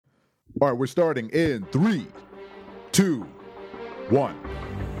All right, we're starting in 3, 2, 1.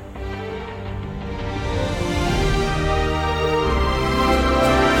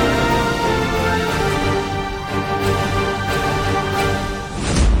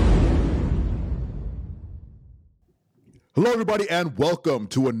 Hello, everybody, and welcome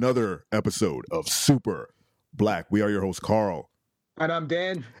to another episode of Super Black. We are your host, Carl. And I'm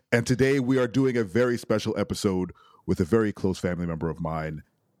Dan. And today we are doing a very special episode with a very close family member of mine,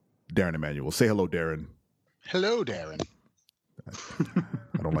 Darren Emanuel. Say hello, Darren. Hello, Darren.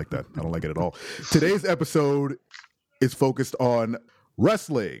 I don't like that. I don't like it at all. Today's episode is focused on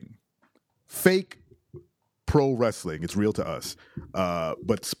wrestling, fake pro wrestling. It's real to us,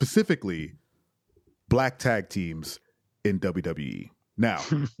 but specifically black tag teams in WWE. Now,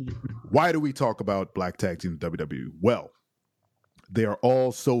 why do we talk about black tag teams in WWE? Well, they are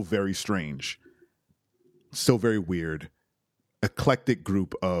all so very strange, so very weird, eclectic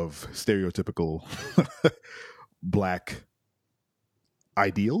group of stereotypical black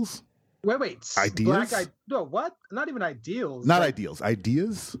ideals. Wait. Ideas? No, what? Not even ideals. Not ideals.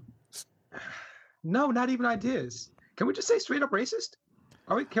 Ideas? No, not even ideas. Can we just say straight up racist?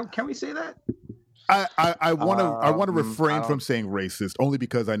 Can we say that? I want to refrain from saying racist, only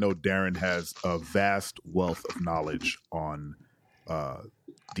because I know Darren has a vast wealth of knowledge on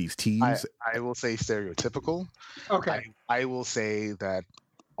these teams. I will say stereotypical. Okay. I will say that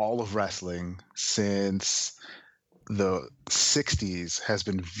all of wrestling since the 60s has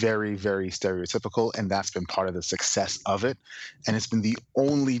been very, very stereotypical, and that's been part of the success of it. And it's been the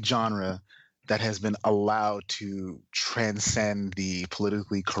only genre that has been allowed to transcend the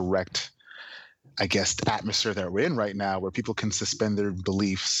politically correct, I guess, atmosphere that we're in right now, where people can suspend their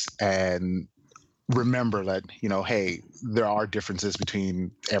beliefs and remember that, hey, there are differences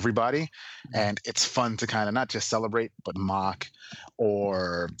between everybody, and it's fun to kind of not just celebrate, but mock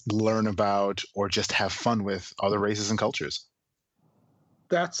or learn about or just have fun with other races and cultures.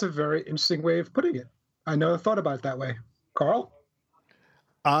 That's a very interesting way of putting it. I never thought about it that way. Carl?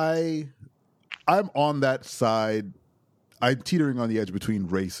 I'm on that side. I'm teetering on the edge between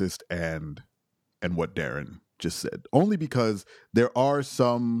racist and what Darren just said, only because there are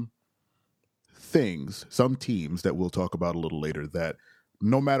some teams that we'll talk about a little later that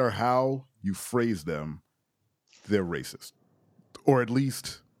no matter how you phrase them, they're racist, or at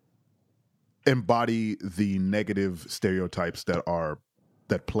least embody the negative stereotypes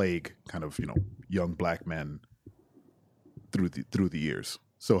that plague kind of, young black men through the years.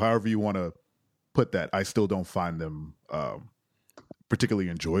 So however you want to put that, I still don't find them particularly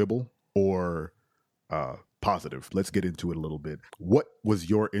enjoyable or positive. Let's get into it a little bit. What was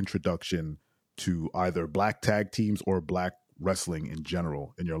your introduction to either black tag teams or black wrestling in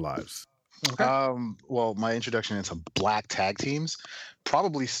general in your lives? Okay. Well, my introduction into black tag teams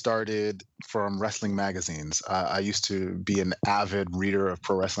probably started from wrestling magazines. I used to be an avid reader of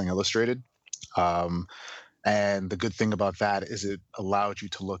Pro Wrestling Illustrated. And the good thing about that is it allowed you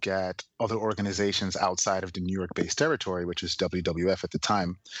to look at other organizations outside of the New York-based territory, which is WWF at the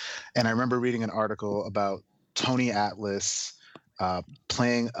time. And I remember reading an article about Tony Atlas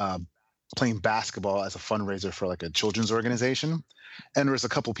playing basketball as a fundraiser for like a children's organization. And there was a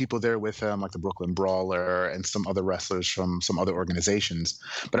couple people there with him, like the Brooklyn Brawler and some other wrestlers from some other organizations.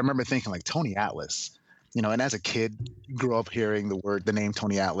 But I remember thinking, like, Tony Atlas, and as a kid, you grew up hearing the name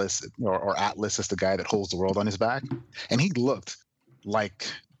Tony Atlas, or Atlas is the guy that holds the world on his back. And he looked like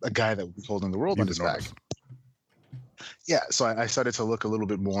a guy that was holding the world on his back. Yeah, so I started to look a little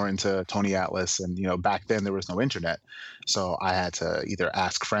bit more into Tony Atlas, and back then there was no internet, so I had to either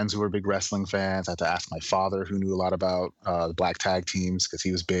ask friends who were big wrestling fans. I had to ask my father, who knew a lot about the black tag teams because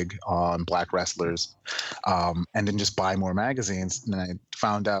he was big on black wrestlers, and then just buy more magazines. And I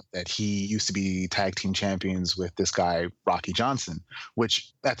found out that he used to be tag team champions with this guy Rocky Johnson,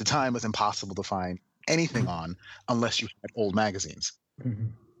 which at the time was impossible to find anything on unless you had old magazines. Mm-hmm.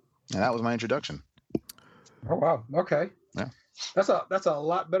 And that was my introduction. Oh, wow. Okay. Yeah. That's a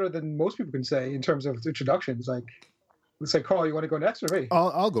lot better than most people can say in terms of introductions. Like, let's say, Carl, you want to go next or me?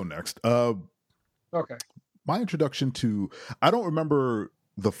 I'll go next. Okay. My introduction I don't remember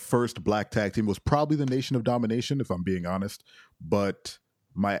the first black tag team. It was probably the Nation of Domination, if I'm being honest. But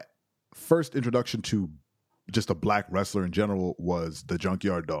my first introduction to just a black wrestler in general was the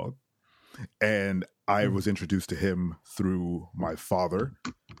Junkyard Dog. And I was introduced to him through my father,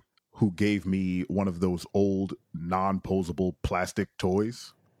 who gave me one of those old non-posable plastic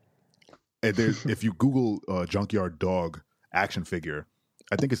toys. And if you Google Junkyard Dog action figure,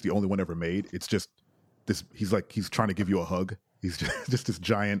 I think it's the only one ever made. It's just this. He's trying to give you a hug. He's just this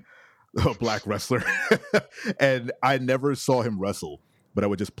giant black wrestler. And I never saw him wrestle. but I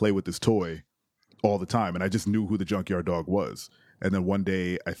would just play with this toy all the time, and I just knew who the Junkyard Dog was. And then one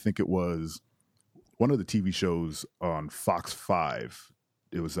day, I think it was one of the TV shows on Fox 5.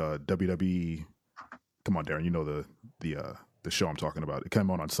 It was WWE. Come on, Darren, you know the show I'm talking about. It came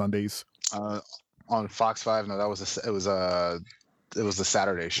on Sundays. On Fox 5, no, it was the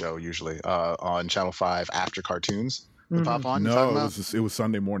Saturday show usually on Channel 5 after cartoons would pop on. No, it was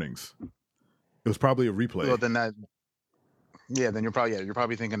Sunday mornings. It was probably a replay. Well, then you're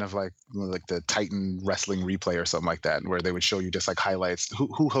probably thinking of like the Titan wrestling replay or something like that, where they would show you just like highlights.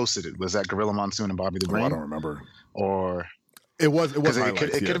 Who hosted it? Was that Gorilla Monsoon and Bobby the Brain? I don't remember. Or it was it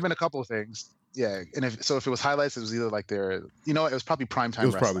could have been a couple of things. Yeah, and if it was highlights, it was either like it was probably primetime. It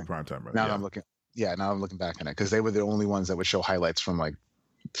was wrestling. probably primetime. Right? Now I'm looking back on it because they were the only ones that would show highlights from like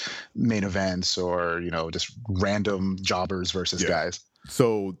main events or just random jobbers versus guys.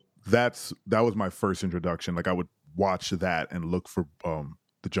 So that was my first introduction. Like I would watch that and look for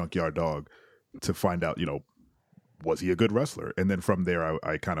the Junkyard Dog to find out, was he a good wrestler? And then from there,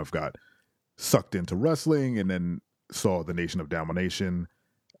 I kind of got sucked into wrestling and then saw the Nation of Domination.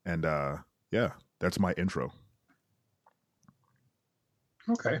 And that's my intro.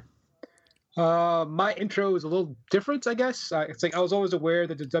 Okay. My intro is a little different, I guess. It's like I was always aware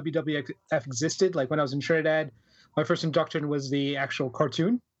that the WWF existed. Like when I was in Trinidad, my first induction was the actual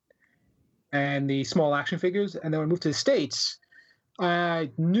cartoon and the small action figures. And then when I moved to the States, I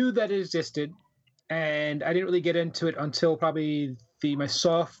knew that it existed, and I didn't really get into it until probably my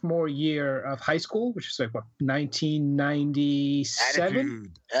sophomore year of high school, which is like,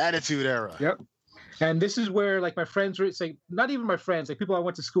 1997? Attitude era. Yep. And this is where like my friends were, it's like not even my friends, like people I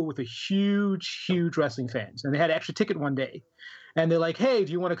went to school with are huge wrestling fans. And they had an extra ticket one day. And they're like, hey,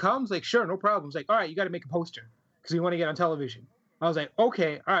 do you want to come? I was like, sure, no problem. I was like, all right, you got to make a poster because we want to get on television. I was like,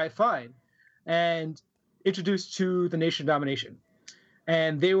 okay, all right, fine. And introduced to the Nation of Domination.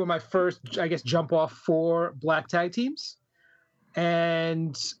 And they were my first, I guess, jump off for black tag teams.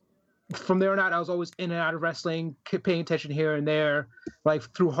 And from there on out, I was always in and out of wrestling, paying attention here and there, like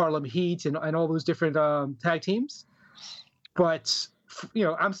through Harlem Heat and all those different tag teams. But,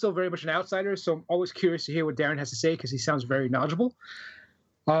 I'm still very much an outsider, so I'm always curious to hear what Darren has to say because he sounds very knowledgeable.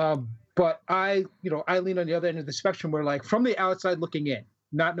 But I lean on the other end of the spectrum where, like, from the outside looking in,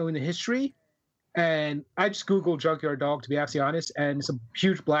 not knowing the history, and I just Googled Junkyard Dog, to be absolutely honest, and it's a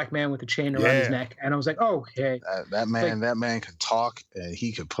huge black man with a chain around his neck. And I was like, oh, okay. That man could talk, and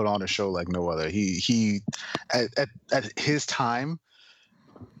he could put on a show like no other. He at his time,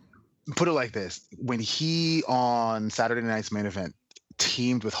 put it like this, when he on Saturday Night's Main Event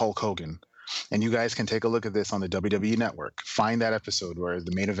teamed with Hulk Hogan, and you guys can take a look at this on the WWE Network, find that episode where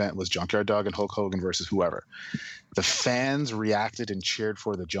the main event was Junkyard Dog and Hulk Hogan versus whoever. The fans reacted and cheered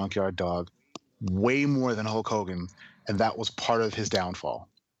for the Junkyard Dog way more than Hulk Hogan, and that was part of his downfall.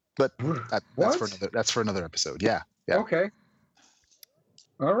 But that's for another episode. Yeah. Okay.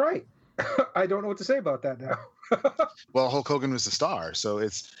 All right. I don't know what to say about that now. Well, Hulk Hogan was the star, so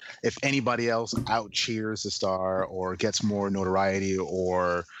it's if anybody else out cheers the star or gets more notoriety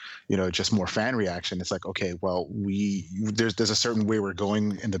or just more fan reaction, it's like, okay, well, there's a certain way we're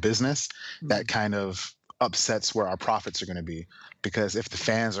going in the business that kind of upsets where our profits are going to be, because if the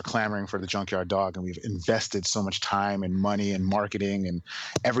fans are clamoring for the Junkyard Dog and we've invested so much time and money and marketing and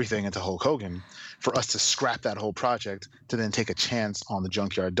everything into Hulk Hogan, for us to scrap that whole project to then take a chance on the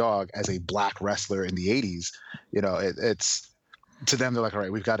Junkyard Dog as a black wrestler in the 80s, it's to them, they're like, all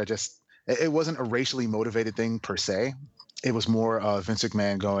right, we've got to just, it wasn't a racially motivated thing per se. It was more of Vince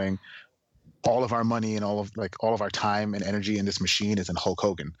McMahon going, all of our money and all of our time and energy in this machine is in Hulk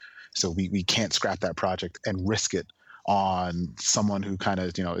Hogan. So we can't scrap that project and risk it on someone who kind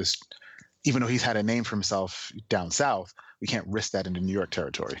of, is, even though he's had a name for himself down south, we can't risk that into New York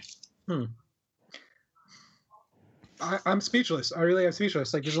territory. I'm speechless. I really am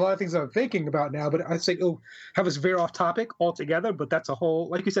speechless. Like, there's a lot of things I'm thinking about now, but I say, have us veer off topic altogether. But that's a whole,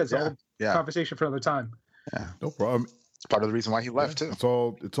 like you said, it's a whole conversation for another time. Yeah, no problem. It's part of the reason why he left too.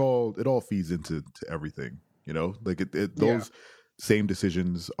 It all feeds into everything. Like those same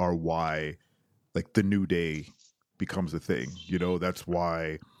decisions are why, like, the New Day becomes a thing. That's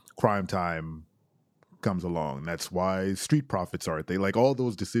why Crime Time comes along. That's why Street Profits are. They like all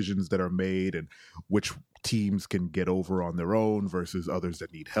those decisions that are made and which teams can get over on their own versus others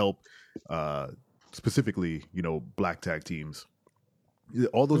that need help. Specifically, black tag teams.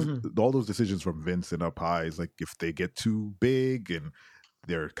 All those decisions from Vince and up high is like if they get too big and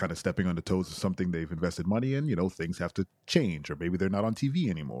they're kind of stepping on the toes of something they've invested money in, things have to change, or maybe they're not on TV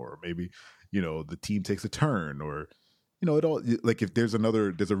anymore, or maybe, the team takes a turn, or, it all, like if there's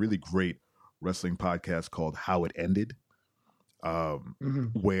a really great wrestling podcast called How It Ended.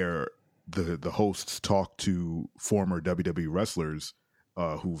 where the hosts talk to former WWE wrestlers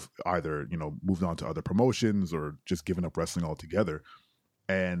who've either moved on to other promotions or just given up wrestling altogether,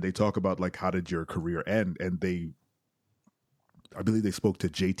 and they talk about like, how did your career end? And I believe they spoke to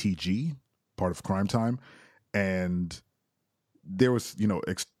JTG, part of Crime Time, and there was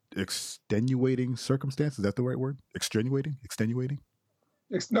extenuating circumstances. Is that the right word? Extenuating. Extenuating.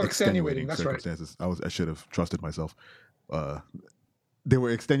 That's circumstances. Right. I should have trusted myself. There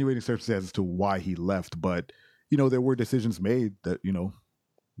were extenuating circumstances to why he left, but there were decisions made that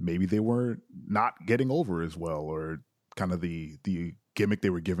maybe they were not getting over as well, or kind of the gimmick they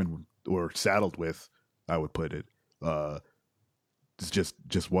were given or saddled with, I would put it,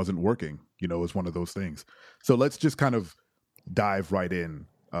 just wasn't working. It was one of those things. So let's just kind of dive right in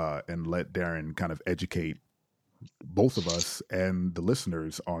and let Darren kind of educate both of us and the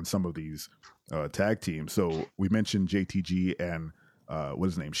listeners on some of these tag teams. So we mentioned JTG and what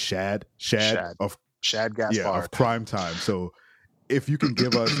is his name? Shad Gaspard. Yeah, of Crime Time. So if you can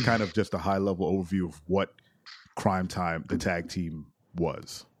give us kind of just a high level overview of what Crime Time, the tag team,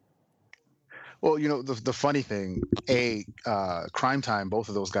 was. Well, the funny thing, Crime Time, both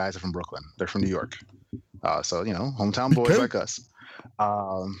of those guys are from Brooklyn. They're from New York. So, hometown boys like us.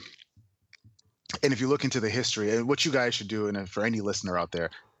 And if you look into the history, and what you guys should do, and for any listener out there,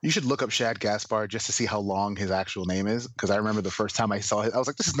 you should look up Shad Gaspard just to see how long his actual name is. Because I remember the first time I saw it, I was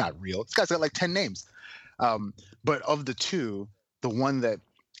like, this is not real. This guy's got like 10 names. But of the two, the one that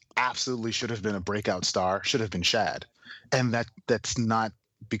absolutely should have been a breakout star should have been Shad. And that's not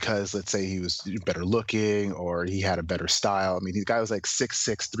because, let's say, he was better looking or he had a better style. I mean, the guy was like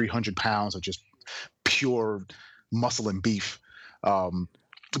 6'6", 300 pounds of just pure muscle and beef.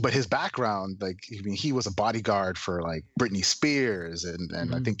 But his background, he was a bodyguard for like Britney Spears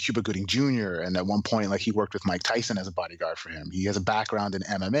and I think Cuba Gooding Jr. And at one point, he worked with Mike Tyson as a bodyguard for him. He has a background in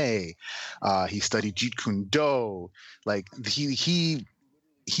MMA. He studied Jeet Kune Do. He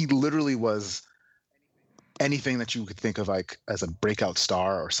literally was anything that you could think of as a breakout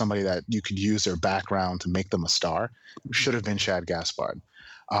star or somebody that you could use their background to make them a star. Should have been Shad Gaspard.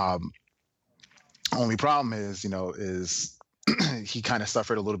 Only problem is he kind of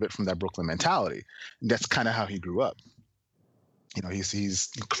suffered a little bit from that Brooklyn mentality. That's kind of how he grew up.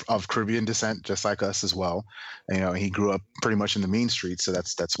 He's of Caribbean descent, just like us as well. And, he grew up pretty much in the mean streets, so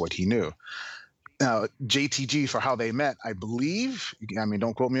that's what he knew. Now, JTG, for how they met, I believe,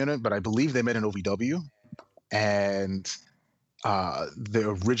 don't quote me on it, but I believe they met in OVW. And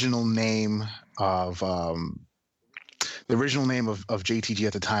the original name of JTG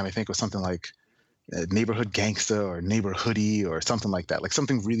at the time, I think, was something like Neighborhood Gangsta or Neighborhoodie or something like that, like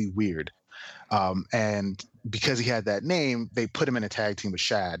something really weird. And because he had that name, they put him in a tag team with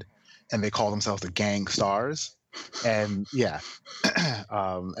Shad, and they called themselves the Gang Stars. And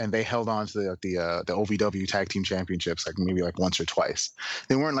and they held on to the OVW tag team championships maybe once or twice.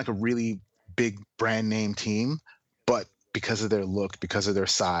 They weren't like a really big brand name team, but because of their look, because of their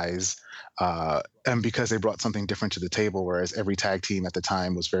size, and because they brought something different to the table, whereas every tag team at the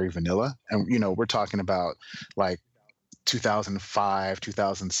time was very vanilla. And we're talking about 2005,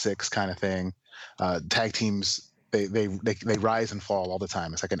 2006 kind of thing. Tag teams, they rise and fall all the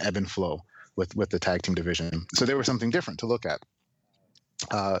time. It's like an ebb and flow with the tag team division. So they were something different to look at.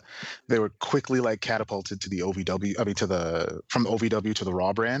 They were quickly catapulted to the OVW. From the OVW to the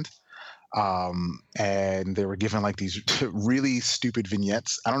Raw brand. And they were given these really stupid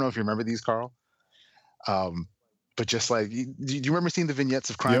vignettes. I don't know if you remember these, Carl. But just do you remember seeing the vignettes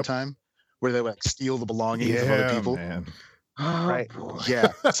of Crime Time where they would steal the belongings of other people? Man. Right.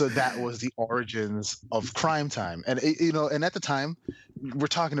 Yeah. So that was the origins of Crime Time. And and at the time, we're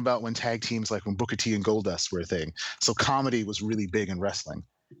talking about when tag teams when Booker T and Goldust were a thing. So comedy was really big in wrestling.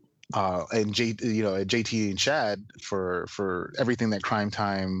 And JT and Shad for everything that Crime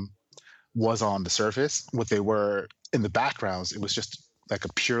Time was on the surface, what they were in the backgrounds, it was just a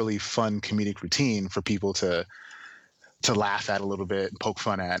purely fun comedic routine for people to laugh at a little bit, poke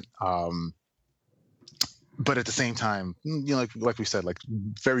fun at. But at the same time, like we said,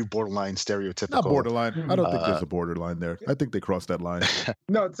 very borderline stereotypical. Not borderline. I don't think there's a borderline there. I think they crossed that line.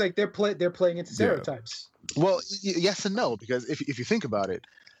 No, it's they're playing into stereotypes. Yeah. Well, yes and no, because if you think about it,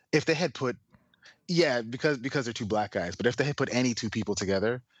 if they had put, because they're two black guys, but if they had put any two people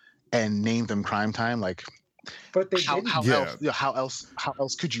together and named them Crime Time, but they didn't. How else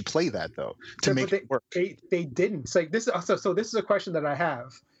could you play that though to make it work? They didn't. It's so this is a question that I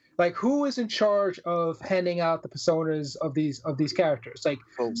have. Who is in charge of handing out the personas of these characters?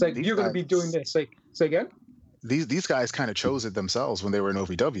 You're going to be doing this. Say again. These guys kind of chose it themselves when they were in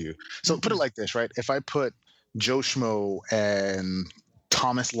OVW. So put it like this, right? If I put Joe Schmo and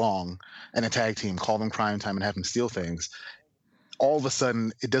Thomas Long and a tag team, call them Crime Time and have them steal things, all of a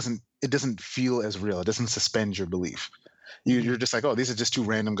sudden it doesn't feel as real. It doesn't suspend your belief. You're just like, oh, these are just two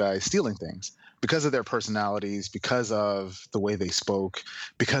random guys stealing things because of their personalities, because of the way they spoke,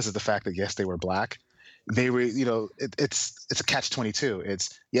 because of the fact that yes, they were black. They were, it's a catch-22.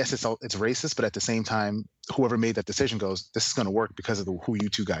 It's racist, but at the same time, whoever made that decision goes, this is going to work because of who you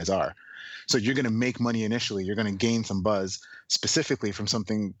two guys are. So you're going to make money initially. You're going to gain some buzz specifically from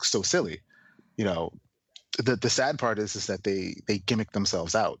something so silly. The sad part is that they gimmick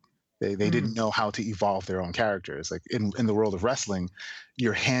themselves out. They didn't know how to evolve their own characters. Like in the world of wrestling,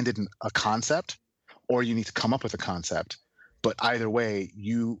 you're handed a concept, or you need to come up with a concept. But either way,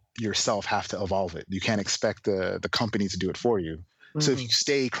 you yourself have to evolve it. You can't expect the company to do it for you. So if you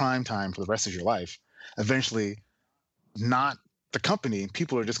stay Crime Time for the rest of your life, eventually, not the company,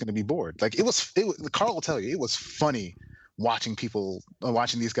 people are just going to be bored. Like Carl will tell you, it was funny watching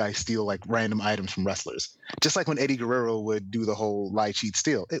these guys steal like random items from wrestlers. Just like when Eddie Guerrero would do the whole lie, cheat,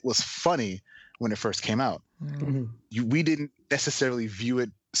 steal. It was funny when it first came out. We didn't necessarily view it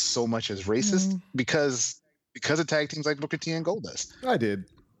so much as racist because of tag teams like Booker T and Goldust. I did.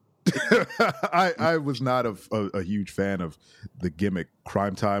 I was not a huge fan of the gimmick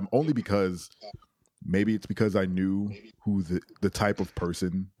Crime Time, only because maybe it's because I knew who the type of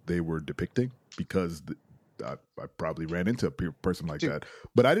person they were depicting, because I probably ran into a person like that.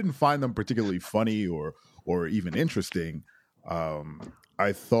 But I didn't find them particularly funny or even interesting.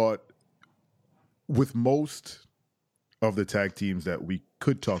 I thought with most of the tag teams that we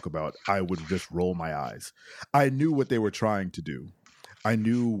could talk about, I would just roll my eyes. I knew what they were trying to do. I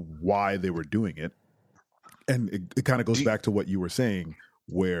knew why they were doing it. And it kind of goes back to what you were saying,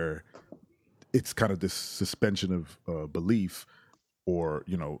 where it's kind of this suspension of belief, or,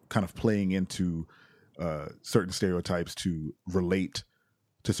 kind of playing into certain stereotypes to relate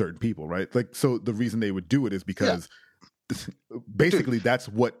to certain people, right? Like, so the reason they would do it is because basically that's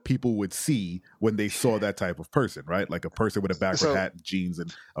what people would see when they saw that type of person, right? Like a person with a backward hat, jeans,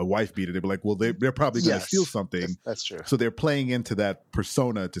 and a wife beater. They'd be like, well, they're probably going to steal something. That's true. So they're playing into that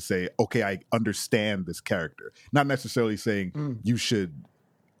persona to say, okay, I understand this character. Not necessarily saying you should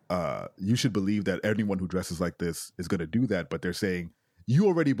believe that anyone who dresses like this is going to do that, but they're saying you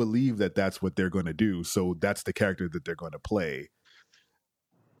already believe that that's what they're going to do, so that's the character that they're going to play.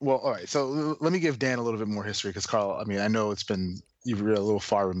 Well, all right. So let me give Dan a little bit more history, because Carl, I mean, I know you're a little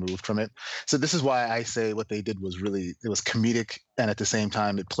far removed from it. So this is why I say what they did was it was comedic, and at the same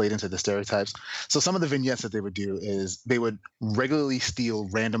time it played into the stereotypes. So some of the vignettes that they would do is they would regularly steal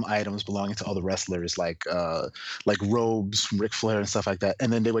random items belonging to other wrestlers, like robes from Ric Flair and stuff like that,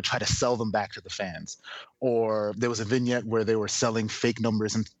 and then they would try to sell them back to the fans. Or there was a vignette where they were selling fake number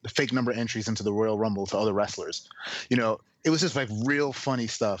entries into the Royal Rumble to other wrestlers. It was just like real funny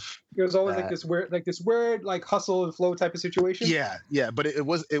stuff. It was always this weird like hustle and flow type of situation. Yeah, but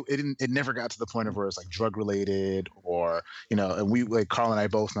it never got to the point of where it's like drug related, or and we, like Carl and I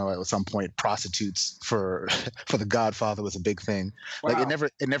both know at some point prostitutes for the Godfather was a big thing. Wow. Like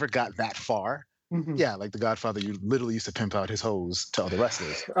it never got that far. Mm-hmm. Yeah, like the Godfather, you literally used to pimp out his hoes to other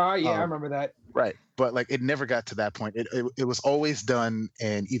wrestlers. I remember that. Right, but like it never got to that point. It was always done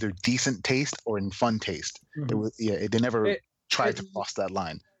in either decent taste or in fun taste. Mm-hmm. They never tried to cross that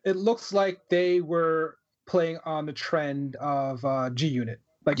line. It looks like they were playing on the trend of G Unit,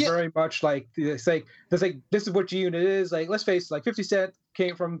 very much like this is what G Unit is. Like, let's face it, like 50 Cent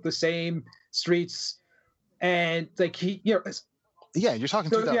came from the same streets, and like he, yeah, you're talking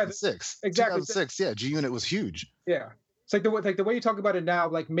 2006. Yeah, exactly. 2006. Yeah, G Unit was huge. Yeah, it's like the way you talk about it now,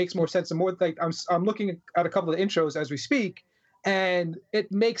 like makes more sense. And more like I'm looking at a couple of intros as we speak, and it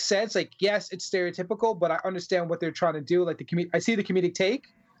makes sense. Like, yes, it's stereotypical, but I understand what they're trying to do. Like I see the comedic take,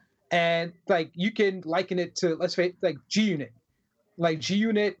 and like you can liken it to, let's face, like G Unit, like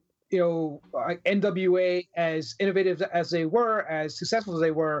NWA, as innovative as they were, as successful as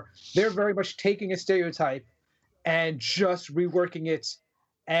they were, they're very much taking a stereotype and just reworking it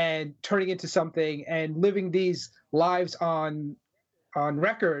and turning it into something and living these lives on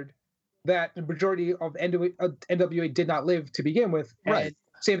record that the majority of NWA did not live to begin with. Right. And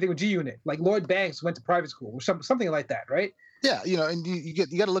same thing with G Unit. Like Lloyd Banks went to private school or something like that, right? Yeah, and you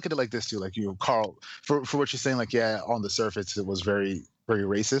got to look at it like this too. Like Carl, for what you're saying, like on the surface it was very, very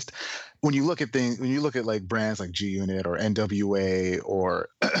racist. When you look at like brands like G Unit or NWA or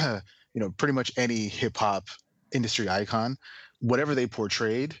pretty much any hip hop industry icon, whatever they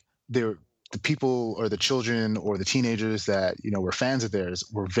portrayed, the people or the children or the teenagers that were fans of theirs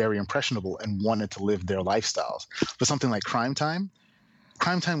were very impressionable and wanted to live their lifestyles. But something like Crime Time,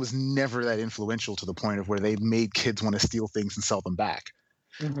 Primetime was never that influential to the point of where they made kids want to steal things and sell them back.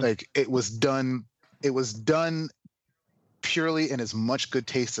 Like it was done purely in as much good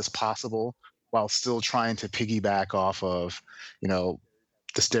taste as possible while still trying to piggyback off of,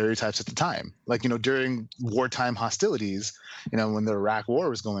 the stereotypes at the time. Like, during wartime hostilities, when the Iraq War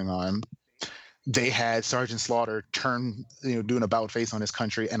was going on, they had Sergeant Slaughter do an about face on his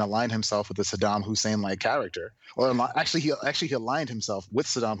country and align himself with the Saddam Hussein-like character. Or actually, he aligned himself with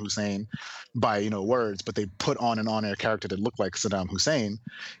Saddam Hussein by words, but they put on an on-air character that looked like Saddam Hussein,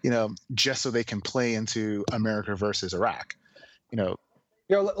 just so they can play into America versus Iraq.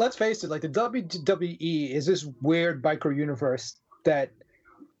 Let's face it. Like the WWE is this weird micro universe that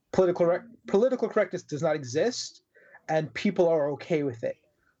political correctness does not exist, and people are okay with it.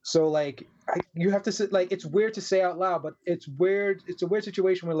 So like you have to sit, like it's weird to say out loud, but it's weird. It's a weird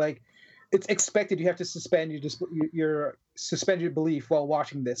situation where like it's expected you have to suspend your belief while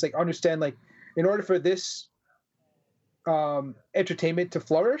watching this. Like understand, like in order for this entertainment to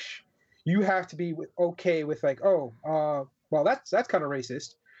flourish, you have to be okay with like well that's kind of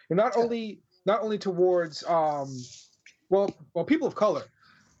racist. And not only towards people of color.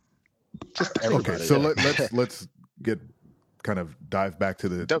 Okay, so let's get kind of dive back to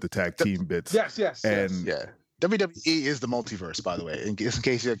the tag team bits. Yes. Yeah. WWE is the multiverse, by the way. In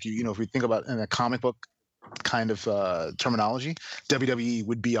case if we think about in a comic book kind of terminology, WWE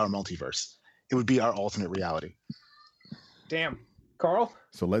would be our multiverse. It would be our alternate reality. Damn, Carl.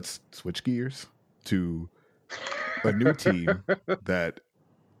 So let's switch gears to a new team that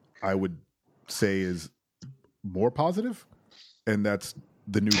I would say is more positive, and that's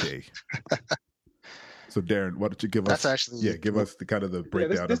the New Day. So Darren, why don't you give us the kind of the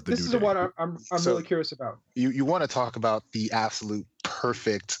breakdown of the New Day. This is the one I'm really curious about. You want to talk about the absolute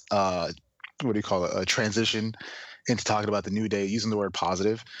perfect what do you call it, a transition into talking about the New Day using the word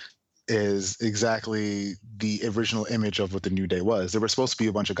positive is exactly the original image of what the New Day was. They were supposed to be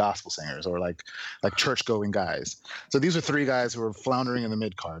a bunch of gospel singers or like church going guys. So these are three guys who were floundering in the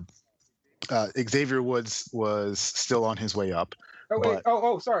mid card. Xavier Woods was still on his way up.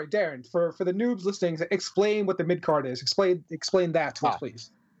 Sorry, Darren. For the noobs listening, explain what the mid card is. Explain that to us, please.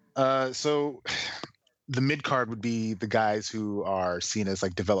 So the mid card would be the guys who are seen as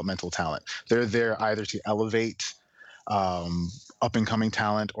like developmental talent. They're there either to elevate up and coming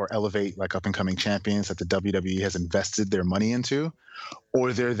talent or elevate like up and coming champions that the WWE has invested their money into,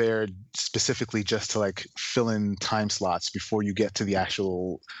 or they're there specifically just to like fill in time slots before you get to the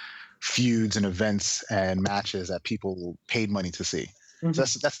actual feuds and events and matches that people paid money to see. So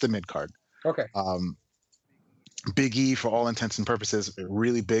that's the mid card. Okay. Big E, for all intents and purposes, a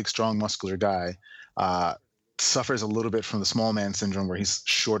really big, strong, muscular guy, suffers a little bit from the small man syndrome where he's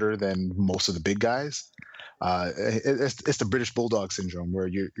shorter than most of the big guys. It's the British Bulldog syndrome where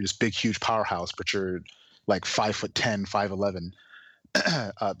you're this big, huge powerhouse, but you're like 5'10",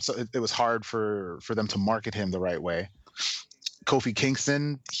 5'11". So it was hard for them to market him the right way. Kofi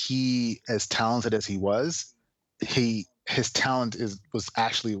Kingston, he, as talented as he was, his talent was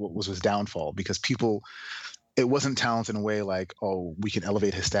actually what was his downfall, because it wasn't talent in a way like, oh, we can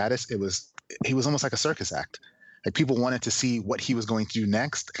elevate his status. He was almost like a circus act. Like people wanted to see what he was going to do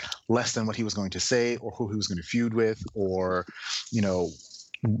next, less than what he was going to say or who he was going to feud with, or,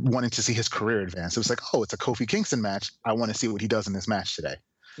 wanting to see his career advance. It was like, oh, it's a Kofi Kingston match. I want to see what he does in this match today.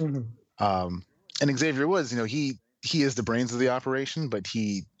 And Xavier Woods, he is the brains of the operation, but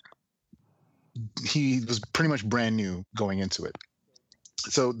he was pretty much brand new going into it.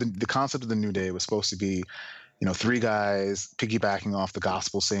 So the concept of the New Day was supposed to be, three guys piggybacking off the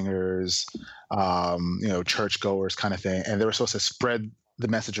gospel singers, churchgoers kind of thing. And they were supposed to spread the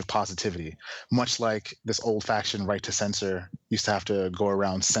message of positivity, much like this old faction Right to Censor used to have to go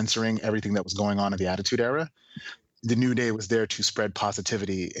around censoring everything that was going on in the Attitude Era. The New Day was there to spread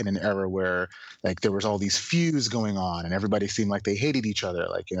positivity in an era where like there was all these feuds going on and everybody seemed like they hated each other.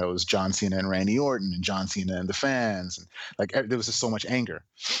 Like, it was John Cena and Randy Orton and John Cena and the fans. And like there was just so much anger.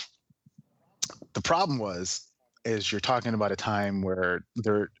 The problem is you're talking about a time where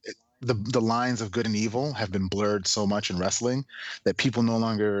the lines of good and evil have been blurred so much in wrestling that people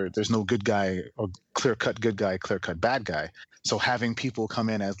there's no good guy or clear-cut good guy, clear-cut bad guy. So having people come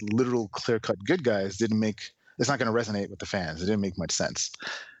in as literal clear-cut good guys it's not going to resonate with the fans. It didn't make much sense.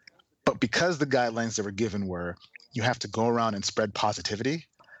 But because the guidelines that were given were you have to go around and spread positivity,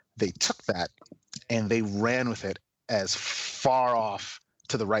 they took that and they ran with it as far off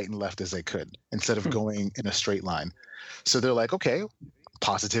to the right and left as they could instead of going in a straight line. So they're like, okay,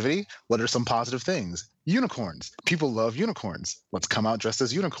 Positivity. What are some positive things? Unicorns. People love unicorns. Let's come out dressed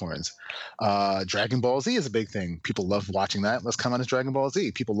as unicorns. Dragon Ball Z is a big thing. People love watching that. Let's come out as Dragon Ball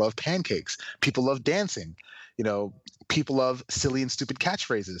Z. People love pancakes. People love dancing. People love silly and stupid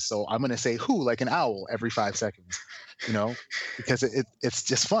catchphrases. So I'm going to say "who" like an owl every 5 seconds, because it's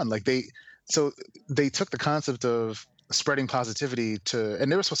just fun. Like they took the concept of spreading positivity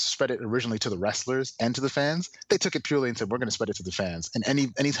and they were supposed to spread it originally to the wrestlers and to the fans. They took it purely and said, we're going to spread it to the fans. And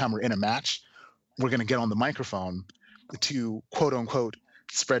anytime we're in a match, we're going to get on the microphone to quote unquote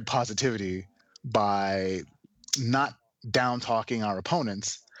spread positivity by not down talking our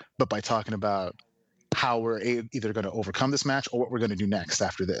opponents, but by talking about how we're either going to overcome this match or what we're going to do next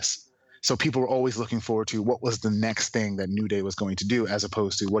after this. So people were always looking forward to what was the next thing that New Day was going to do, as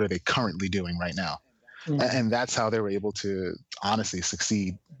opposed to what are they currently doing right now. Mm-hmm. And that's how they were able to honestly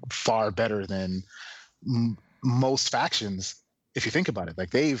succeed far better than most factions. If you think about it,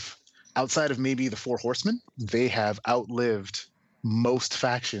 like they've, outside of maybe the Four Horsemen, they have outlived most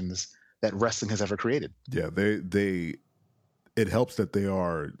factions that wrestling has ever created. Yeah, it helps that they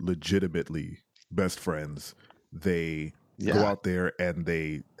are legitimately best friends. They go out there and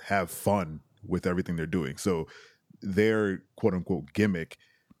they have fun with everything they're doing. So their quote unquote gimmick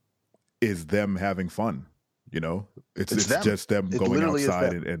is them having fun. It's just them going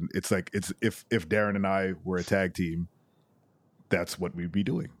outside and it's like if Darren and I were a tag team, that's what we'd be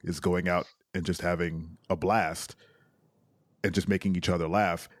doing, is going out and just having a blast and just making each other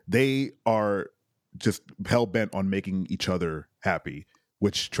laugh. They are just hell bent on making each other happy,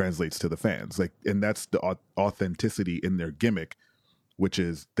 which translates to the fans. And that's the authenticity in their gimmick, which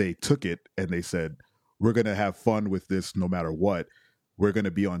is they took it and they said, we're going to have fun with this no matter what. We're going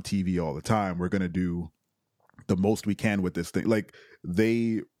to be on TV all the time. We're going to do the most we can with this thing. Like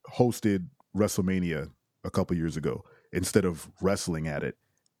they hosted WrestleMania a couple years ago instead of wrestling at it.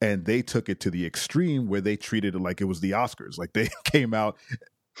 And they took it to the extreme where they treated it like it was the Oscars. Like they came out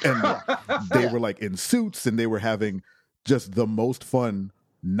and they were like in suits and they were having just the most fun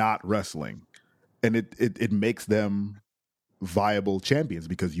not wrestling. And it makes them viable champions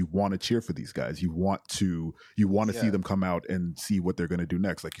because you want to cheer for these guys. You want to see them come out and see what they're going to do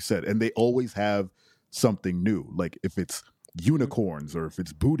next, like you said. And they always have something new. Like if it's unicorns or if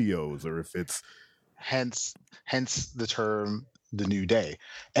it's bootios or if it's hence the term the New Day.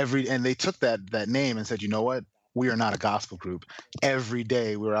 And they took that name and said, you know what? We are not a gospel group. Every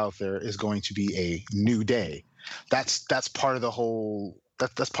day we're out there is going to be a new day. That's part of the whole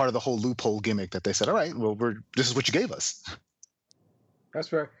that's part of the whole loophole gimmick that they said, all right, well, this is what you gave us. That's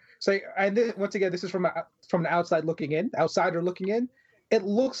fair. So, and once again, this is from the outsider looking in. It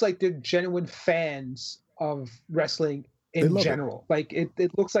looks like they're genuine fans of wrestling in general. Like it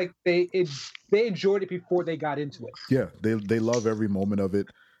looks like they enjoyed it before they got into it. Yeah, they love every moment of it.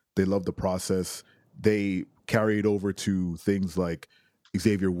 They love the process. They carry it over to things like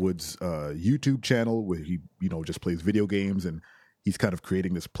Xavier Woods' YouTube channel, where he just plays video games, and he's kind of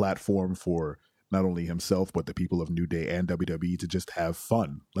creating this platform for not only himself, but the people of New Day and WWE to just have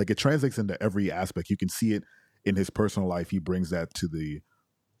fun. Like it translates into every aspect. You can see it in his personal life. He brings that to the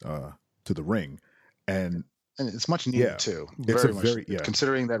ring, and it's much needed too. Very much.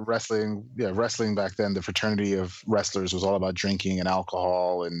 Considering that wrestling back then, the fraternity of wrestlers was all about drinking and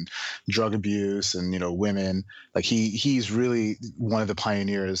alcohol and drug abuse and women. Like he's really one of the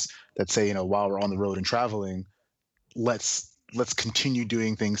pioneers that say, while we're on the road and traveling, let's continue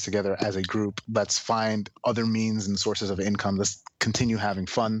doing things together as a group. Let's find other means and sources of income. Let's continue having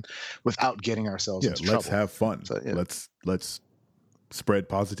fun without getting ourselves into trouble. Let's have fun. So, let's spread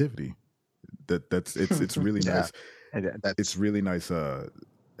positivity. It's really nice. It's really nice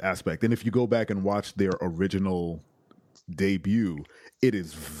aspect. And if you go back and watch their original debut, it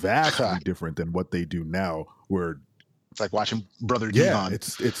is vastly different than what they do now. Where it's like watching Brother Devon.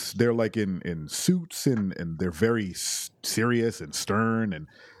 It's they're like in suits and they're very serious and stern, and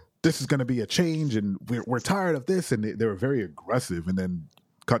this is going to be a change, and we're tired of this, and they were very aggressive. And then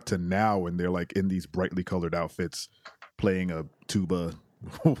cut to now, and they're like in these brightly colored outfits, playing a tuba,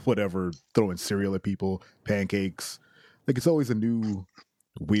 whatever, throwing cereal at people, pancakes. Like it's always a new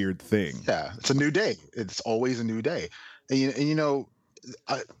weird thing. Yeah, it's a new day. It's always a new day. And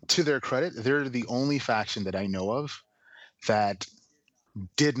to their credit, they're the only faction that I know of that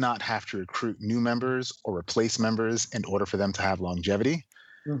did not have to recruit new members or replace members in order for them to have longevity.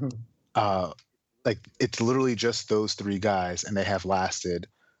 Mm-hmm. Like it's literally just those three guys, and they have lasted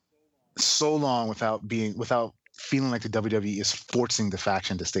so long without feeling like the WWE is forcing the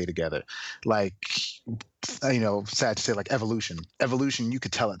faction to stay together. Like, sad to say, like Evolution, you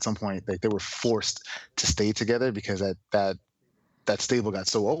could tell at some point like they were forced to stay together because that that stable got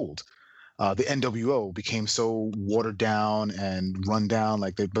so old. The NWO became so watered down and run down,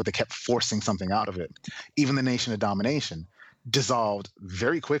 but they kept forcing something out of it. Even the Nation of Domination dissolved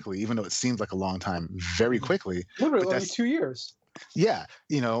very quickly, even though it seems like a long time, very quickly. Literally only 2 years. Yeah,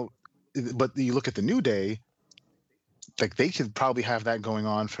 but you look at the New Day, like they could probably have that going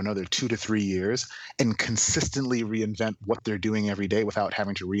on for another 2 to 3 years and consistently reinvent what they're doing every day without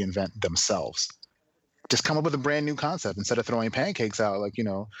having to reinvent themselves. Just come up with a brand new concept instead of throwing pancakes out.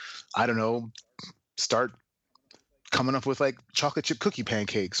 I don't know, start coming up with like chocolate chip cookie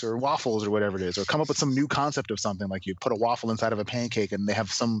pancakes or waffles or whatever it is, or come up with some new concept of something, like you put a waffle inside of a pancake and they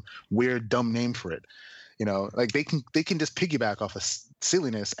have some weird dumb name for it. Like they can just piggyback off of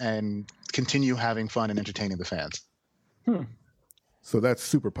silliness and continue having fun and entertaining the fans. So that's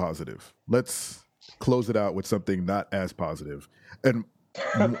super positive. Let's close it out with something not as positive and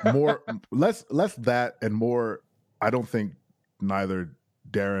less that and more. I don't think neither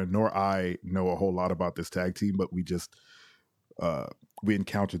Darren nor I know a whole lot about this tag team, but we just we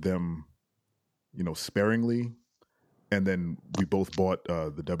encountered them, sparingly, and then we both bought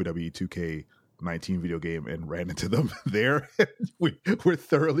the WWE 2K19 video game and ran into them there. We're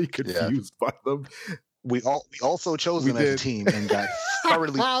thoroughly confused by them. We also chose them as a team and got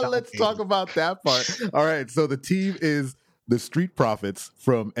thoroughly. Let's talk about that part. All right, so the team is the Street Profits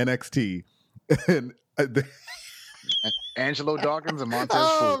from NXT, and Angelo Dawkins and Montez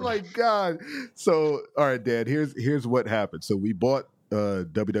Ford. Oh my God! So, all right, Dad. Here's what happened. So we bought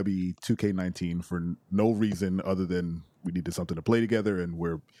WWE 2K19 for no reason other than we needed something to play together, and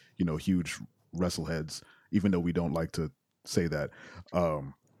we're huge wrestleheads, even though we don't like to say that.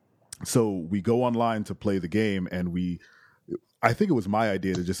 So we go online to play the game, and I think it was my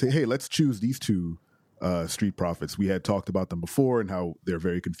idea to just say, hey, let's choose these two Street Profits. We had talked about them before and how they're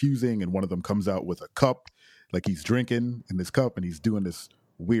very confusing, and one of them comes out with a cup, like he's drinking in this cup, and he's doing this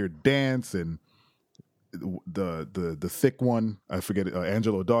weird dance, and the thick one, I forget it,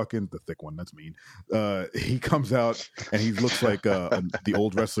 Angelo Dawkins, the thick one, that's mean. He comes out and he looks like the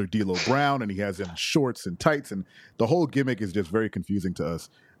old wrestler D'Lo Brown, and he has in shorts and tights, and the whole gimmick is just very confusing to us.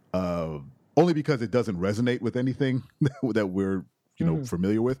 Only because it doesn't resonate with anything that we're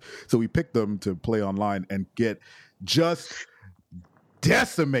familiar with. So we picked them to play online and get just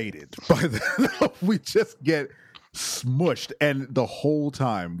decimated by we just get smushed. And the whole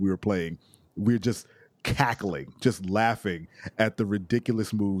time we were playing, we're just cackling, just laughing at the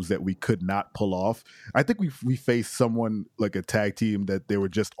ridiculous moves that we could not pull off. I think we faced someone like a tag team that they were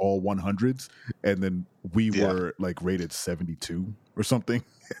just all 100s, and then we were like rated 72 or something.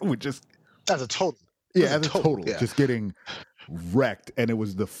 We just as a total, just getting wrecked, and it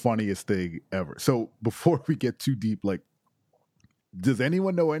was the funniest thing ever. So before we get too deep, like, does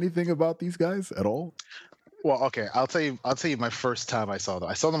anyone know anything about these guys at all? Well, okay, I'll tell you my first time I saw them.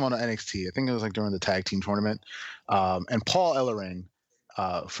 I saw them on NXT. I think it was like during the tag team tournament. And Paul Ellering,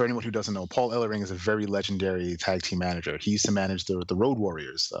 for anyone who doesn't know, Paul Ellering is a very legendary tag team manager. He used to manage the Road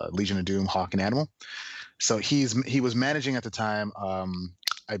Warriors, Legion of Doom, Hawk, and Animal. So he was managing at the time.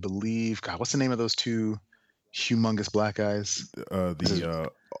 I believe, God, what's the name of those two humongous black guys?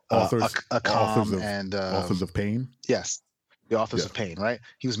 Authors of Pain. Yes, the Authors of Pain. Right.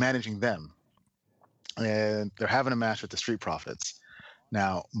 He was managing them. And they're having a match with the Street Profits.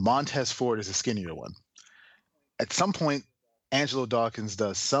 Now, Montez Ford is a skinnier one. At some point, Angelo Dawkins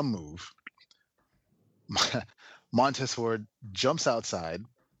does some move. Montez Ford jumps outside,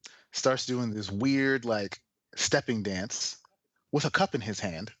 starts doing this weird, like, stepping dance with a cup in his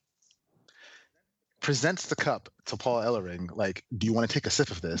hand, presents the cup to Paul Ellering, like, do you want to take a sip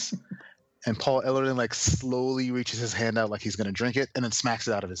of this? And Paul Ellering like slowly reaches his hand out like he's going to drink it, and then smacks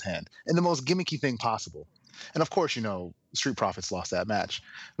it out of his hand in the most gimmicky thing possible. And of course, Street Profits lost that match.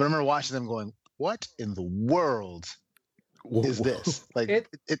 But I remember watching them going, "What in the world is this?" Like it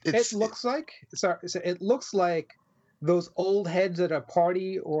looks like those old heads at a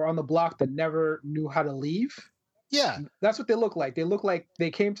party or on the block that never knew how to leave. Yeah, that's what they look like. They look like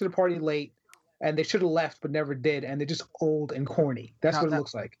they came to the party late, and they should have left but never did, and they're just old and corny. That's what it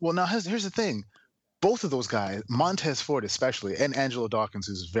looks like. Well, now here's the thing. Both of those guys, Montez Ford especially, and Angelo Dawkins,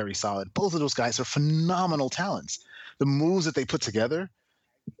 who's very solid, both of those guys are phenomenal talents. The moves that they put together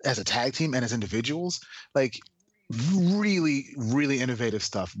as a tag team and as individuals, like really, really innovative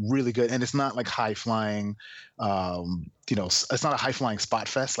stuff, really good. And it's not like high-flying, it's not a high-flying spot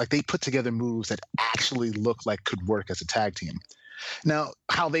fest. Like they put together moves that actually look like could work as a tag team. Now,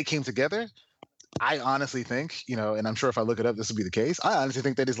 how they came together, I honestly think, and I'm sure if I look it up, this would be the case. I honestly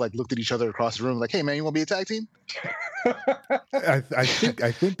think they just like looked at each other across the room, like, "Hey, man, you want to be a tag team?" I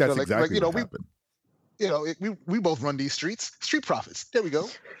think that's exactly what happened. we both run these streets. Street Profits. There we go.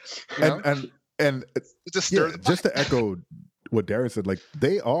 You know? And just just to echo what Darren said, like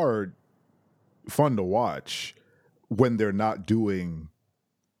they are fun to watch when they're not doing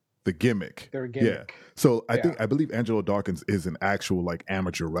the gimmick. They're a gimmick. Yeah. So I believe Angelo Dawkins is an actual like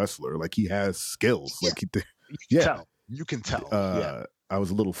amateur wrestler. Like he has skills. Yeah. Like you can tell. I was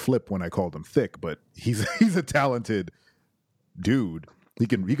a little flip when I called him thick, but he's a talented dude. He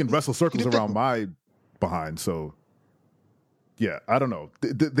can wrestle circles around my behind. So yeah, I don't know.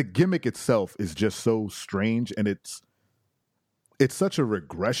 The gimmick itself is just so strange, and it's such a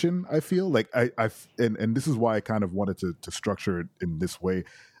regression. I feel like and this is why I kind of wanted to structure it in this way.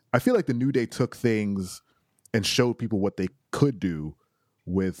 I feel like the New Day took things and showed people what they could do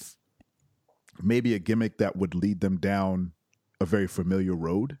with maybe a gimmick that would lead them down a very familiar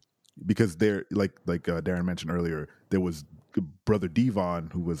road, because they're like Darren mentioned earlier, there was Brother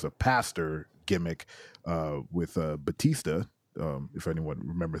Devon, who was a pastor gimmick with Batista, if anyone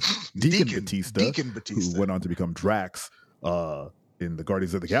remembers Deacon Batista, who went on to become Drax in the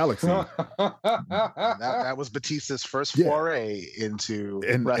Guardians of the Galaxy. that was Batista's first foray into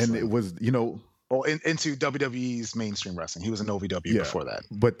wrestling. And it was, into WWE's mainstream wrestling. He was in OVW before that.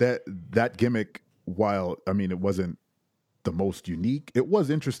 But that gimmick, while it wasn't the most unique, it was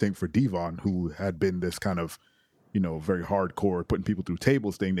interesting for Devon, who had been this kind of, very hardcore, putting people through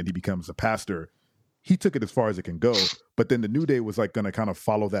tables thing. Then he becomes a pastor. He took it as far as it can go. But then the New Day was like going to kind of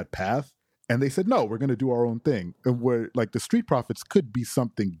follow that path. And they said, no, we're going to do our own thing. And where like the Street Profits could be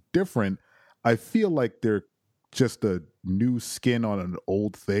something different. I feel like they're just a new skin on an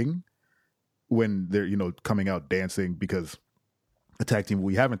old thing when they're, coming out dancing, because a tag team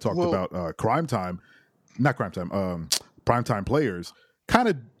we haven't talked about, Primetime Players kind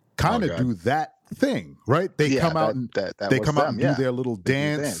of do that thing, right? They come out and they come out and do their little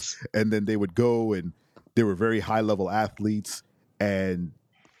dance, and then they would go, and they were very high level athletes, and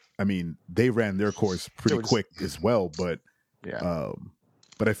they ran their course pretty quick as well. But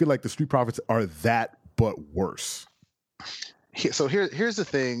but I feel like the Street Profits are that, but worse. So here's the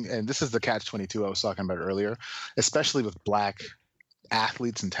thing, and this is the catch-22 I was talking about earlier, especially with black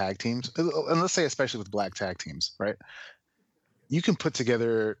athletes and tag teams, and let's say especially with black tag teams, right? You can put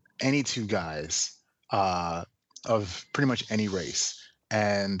together any two guys of pretty much any race,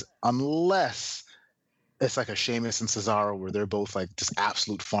 and unless it's like a Sheamus and Cesaro, where they're both like just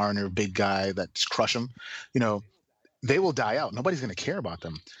absolute foreigner, big guy that just crush them, they will die out. Nobody's going to care about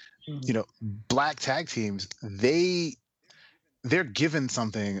them. Mm-hmm. Black tag teams, they're given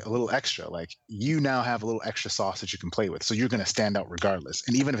something a little extra. Like, you now have a little extra sauce that you can play with. So you're going to stand out regardless.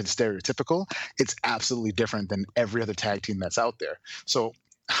 And even if it's stereotypical, it's absolutely different than every other tag team that's out there. So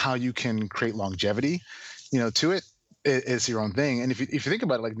how you can create longevity, to it is your own thing. And if you think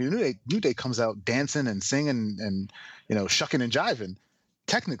about it, like New Day comes out dancing and singing and shucking and jiving,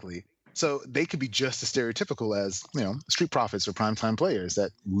 technically. So they could be just as stereotypical as, Street Profits or Primetime Players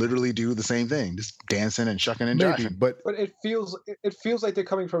that literally do the same thing, just dancing and shucking and jiving. But it feels like they're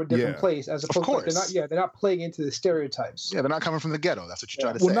coming from a different place, as opposed to they're not playing into the stereotypes. Yeah, they're not coming from the ghetto. That's what you're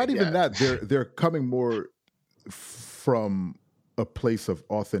trying to say. Well, not even that. They're coming more from a place of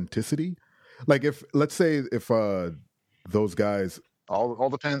authenticity. Like, let's say those guys, all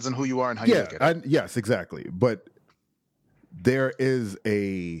depends on who you are and how you look at it. Yes, exactly. But there is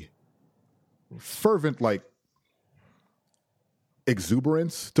a fervent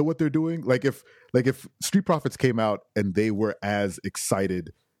exuberance to what they're doing. Like if Street Profits came out and they were as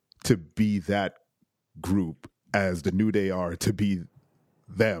excited to be that group as the New Day are to be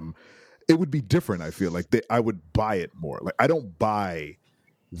them, it would be different. I feel like I would buy it more. Like, I don't buy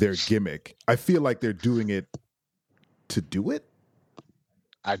their gimmick. I feel like they're doing it to do it.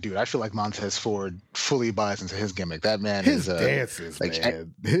 I feel like Montez Ford fully buys into his gimmick. That man his dances,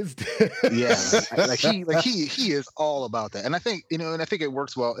 man. He is all about that. And I think it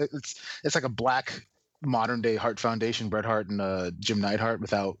works well. It's like a black modern day Hart Foundation, Bret Hart and Jim Neidhart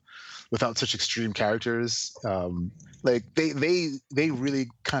without such extreme characters. Like they really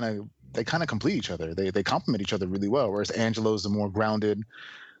kind of complete each other. They complement each other really well. Whereas Angelo's the more grounded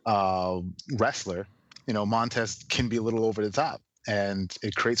wrestler. Montez can be a little over the top, and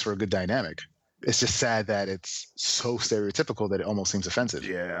it creates for a good dynamic. It's just sad that it's so stereotypical that it almost seems offensive.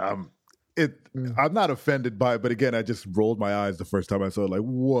 Yeah, I'm not offended by it, but again, I just rolled my eyes the first time I saw it. Like,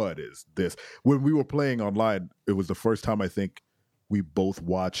 what is this? When we were playing online, it was the first time I think we both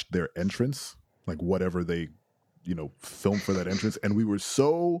watched their entrance, like whatever they, filmed for that entrance, and we were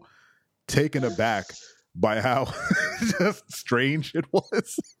so taken aback by how just strange it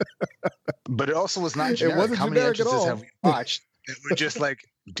was. But it also was not generic. It wasn't how generic many entrances at all. have we watched that were just like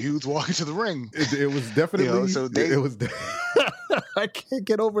dudes walking to the ring. It was definitely. So it was. I can't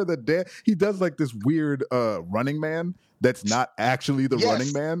get over the dance. He does like this weird running man that's not actually the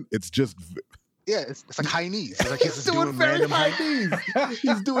running man. It's just. Yeah, it's like high knees. It's like he's doing very high knees.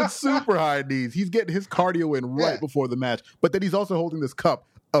 He's doing super high knees. He's getting his cardio in right before the match. But then he's also holding this cup,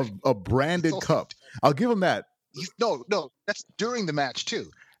 a branded cup. I'll give him that. No, that's during the match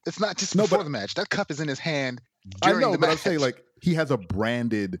too. It's not just before the match. That cup is in his hand during the match. But I'm saying like he has a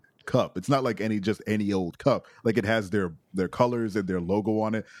branded cup. It's not like any old cup. Like it has their colors and their logo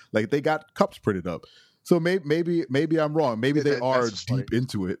on it. Like they got cups printed up. So maybe I'm wrong. Maybe they are deep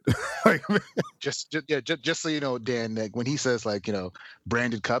into it. just so you know, Dan, like when he says like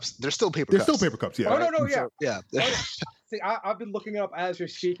branded cups, they're still paper cups. They're still paper cups. Yeah. Oh no, yeah, so, yeah. See, I've been looking up as you're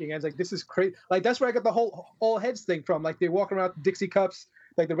speaking, and it's like this is crazy. Like that's where I got the whole all heads thing from. Like they walk around with Dixie cups,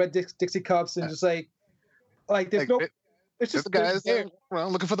 like the red Dixie cups, and just like there's no. It's just guys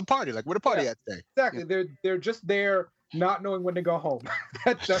looking for the party. Like where the party at today? Exactly. Yeah. They're just there, not knowing when to go home.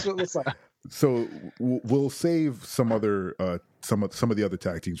 That's what it looks like. So we'll save some other some of the other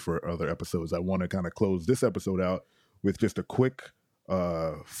tag teams for other episodes. I want to kind of close this episode out with just a quick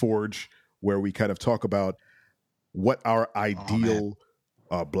Forge where we kind of talk about what our ideal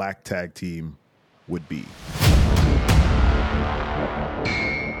black tag team would be.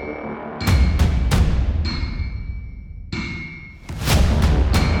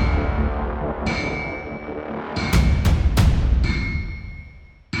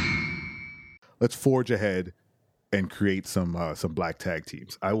 Let's forge ahead and create some black tag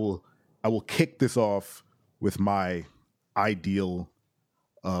teams. I will kick this off with my ideal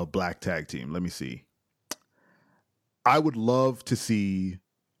black tag team. Let me see. I would love to see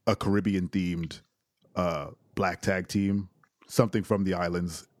a Caribbean themed black tag team, something from the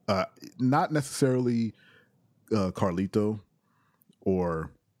islands. Not necessarily Carlito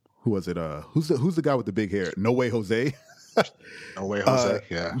or who was it? Who's the guy with the big hair? No Way Jose. No Way Jose.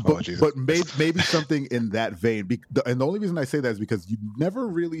 Yeah. But maybe something in that vein. And the only reason I say that is because you never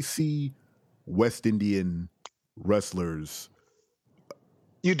really see West Indian wrestlers.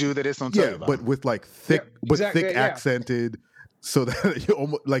 You do. That is something. Yeah, but with like thick, accented, so that you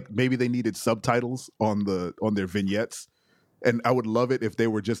almost like maybe they needed subtitles on their vignettes. And I would love it if they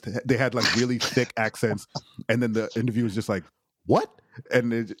had like really thick accents, and then the interview was just like, "What?"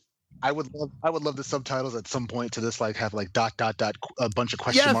 And I would love the subtitles at some point to just like have like ... a bunch of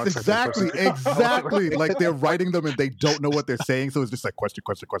question marks. Exactly. Like they're writing them and they don't know what they're saying, so it's just like question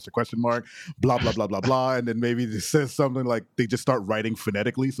mark, blah blah blah blah blah, and then maybe it says something like they just start writing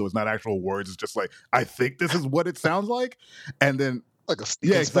phonetically, so it's not actual words. It's just like I think this is what it sounds like, and then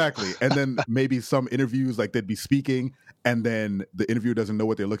exactly, and then maybe some interviews like they'd be speaking, and then the interviewer doesn't know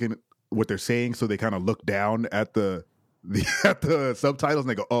what they're saying, so they kind of look down at the subtitles and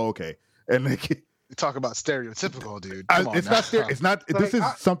they go, "Oh, okay," and they talk about stereotypical, dude. It's not. This is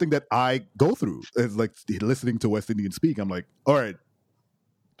something that I go through. It's like listening to West Indian speak. I'm like, all right,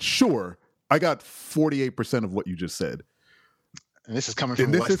 sure, I got 48% of what you just said. And this is coming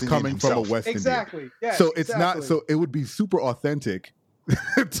from a West Indian. Exactly. Yeah. So it's not. So it would be super authentic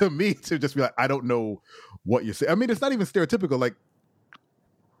to me to just be like, I don't know what you're saying. I mean, it's not even stereotypical. Like,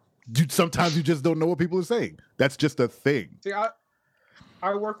 sometimes you just don't know what people are saying. That's just a thing. See,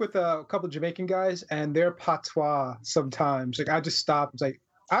 I work with a couple of Jamaican guys, and their patois sometimes. Like, I just stop. It's like,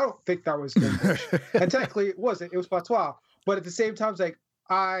 I don't think that was English. And technically, it wasn't. It was patois. But at the same time, it's like,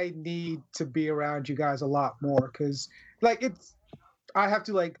 I need to be around you guys a lot more because, like, I have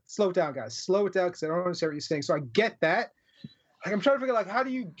to, like, slow it down, guys. Slow it down because I don't understand what you're saying. So I get that. Like, I'm trying to figure out,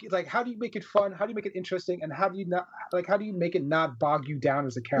 like, how do you make it fun? How do you make it interesting? And how do you make it not bog you down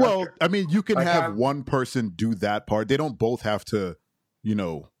as a character? Well, I mean, you can have one person do that part. They don't both have to,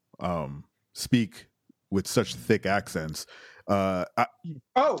 speak with such thick accents. No,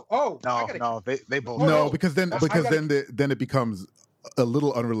 they both. No, because then it becomes a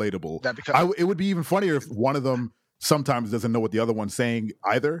little unrelatable. It would be even funnier if one of them sometimes doesn't know what the other one's saying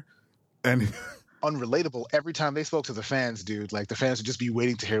either, and. Unrelatable. Every time they spoke to the fans, dude, like the fans would just be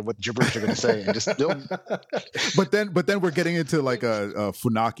waiting to hear what gibberish they're going to say, and just But then we're getting into like a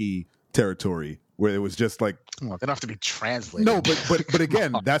Funaki territory where it was just like, well, they don't have to be translated. No, but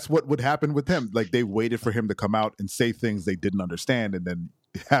again, that's what would happen with him. Like they waited for him to come out and say things they didn't understand, and then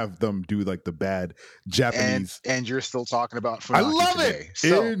have them do like the bad Japanese. And you're still talking about Funaki I love today. It.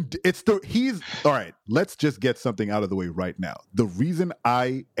 So. And he's all right. Let's just get something out of the way right now. The reason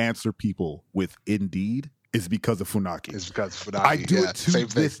I answer people with Indeed is because of Funaki. It's because of Funaki. I do it to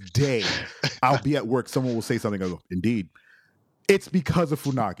this day. I'll be at work. Someone will say something. I go, Indeed. It's because of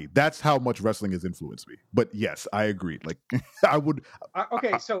Funaki. That's how much wrestling has influenced me. But yes, I agree. Like I would.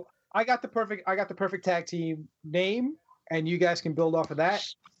 Okay, so I got the perfect tag team name, and you guys can build off of that.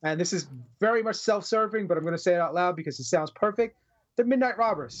 And this is very much self-serving, but I'm going to say it out loud because it sounds perfect. The Midnight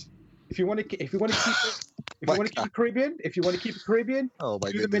Robbers. If you want to keep it Caribbean, Oh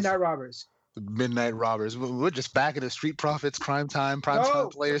my do the goodness. Midnight Robbers. The Midnight Robbers. We're just back in the Street Profits, Prime Time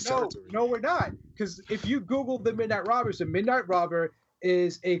Players territory. No, we're not. Because if you Google the Midnight Robbers, the Midnight Robber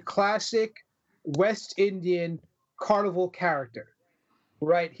is a classic West Indian carnival character,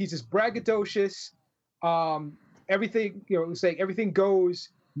 right? He's this braggadocious, everything, it's like everything goes,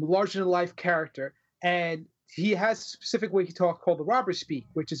 larger than life character, and he has a specific way he talks called the robber speak,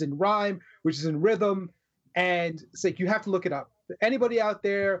 which is in rhyme, which is in rhythm, and it's like you have to look it up. Anybody out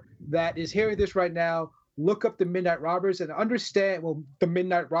there that is hearing this right now, look up the Midnight Robbers and understand, the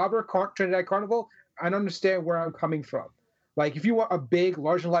Midnight Robber, Trinidad Carnival, and understand where I'm coming from. Like, if you want a big,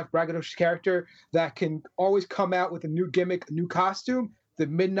 larger-than-life braggadocious character that can always come out with a new gimmick, a new costume, the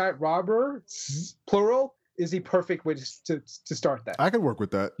Midnight Robber, plural, is the perfect way to start that. I can work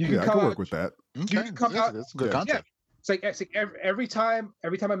with that. I can work with that. Okay. You can come out. That's a good concept. Yeah. It's like every time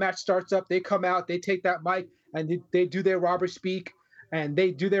a match starts up, they come out, they take that mic, and they do their robber speak, and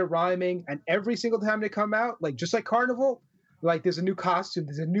they do their rhyming, and every single time they come out, like just like Carnival, like there's a new costume,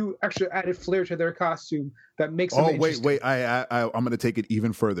 there's a new extra added flair to their costume that makes them interesting. Wait! I'm going to take it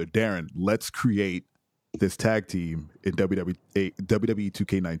even further, Darren. Let's create this tag team in WWE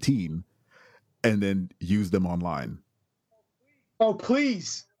 2K19, and then use them online. Oh,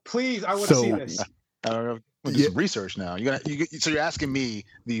 please, I want to see this. I don't know. We'll do some research now. So you're asking me,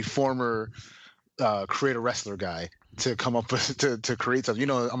 the former creator wrestler guy, to come up with to create something.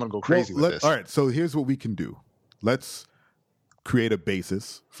 I'm going to go crazy with this. All right. So here's what we can do. Let's create a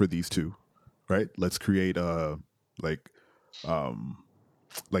basis for these two, right? Let's create like a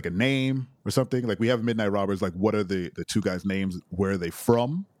name or something. Like we have Midnight Robbers. Like, what are the two guys' names? Where are they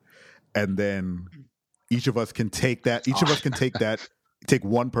from? And then each of us can take that. Take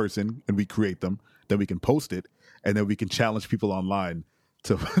one person, and we create them. Then we can post it, and then we can challenge people online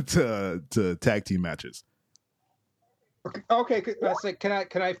to tag team matches. Okay. Can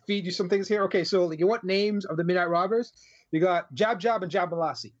I feed you some things here? Okay, so you want names of the Midnight Robbers? You got Jab Jab and Jab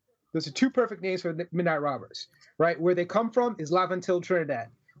Malasi. Those are two perfect names for the Midnight Robbers, right? Where they come from is Laventille, Trinidad,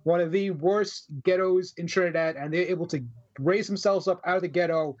 one of the worst ghettos in Trinidad, and they're able to raise themselves up out of the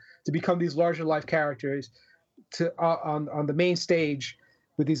ghetto to become these larger life characters on the main stage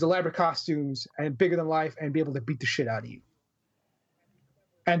with these elaborate costumes and bigger than life, and be able to beat the shit out of you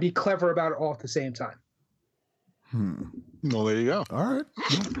and be clever about it all at the same time. Well, there you go. All right.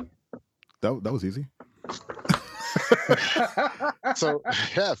 That was easy. So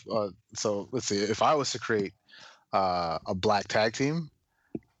yeah. So let's see. If I was to create a black tag team,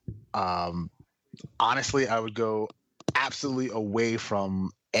 honestly, I would go absolutely away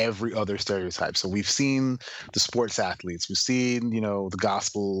from every other stereotype. So we've seen the sports athletes, we've seen the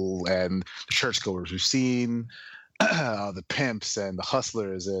gospel and the churchgoers, we've seen the pimps and the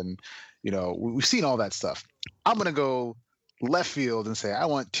hustlers, and we've seen all that stuff. I'm gonna go left field and say I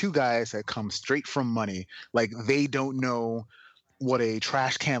want two guys that come straight from money. Like, they don't know what a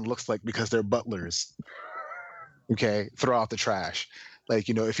trash can looks like because they're butlers. Okay, throw out the trash. Like,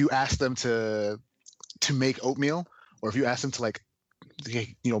 if you ask them to make oatmeal, or if you ask them to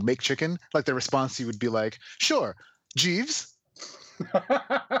make chicken, like, their response to you would be like, sure, Jeeves.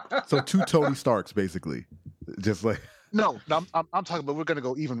 So two Tony Starks, basically, just like. No, I'm talking about, we're going to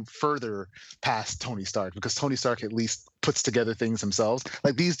go even further past Tony Stark, because Tony Stark at least puts together things themselves.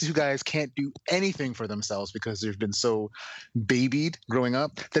 Like, these two guys can't do anything for themselves because they've been so babied growing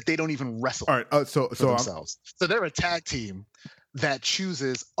up that they don't even wrestle. All right, so themselves. So they're a tag team that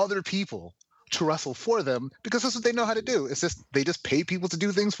chooses other people to wrestle for them because that's what they know how to do. It's just they just pay people to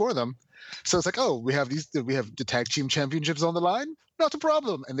do things for them. So it's like, oh, we have the tag team championships on the line. Not a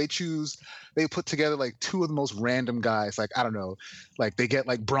problem. And they put together like two of the most random guys. Like, I don't know, like they get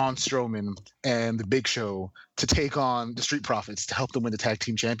like Braun Strowman and the Big Show to take on the Street Profits to help them win the tag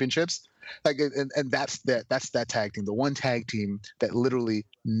team championships. Like, and that's that tag team, the one tag team that literally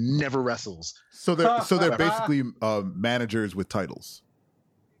never wrestles. So they're basically managers with titles.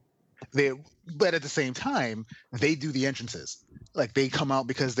 But at the same time, they do the entrances. Like, they come out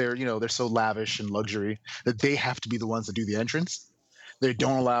because they're so lavish and luxury that they have to be the ones that do the entrance. They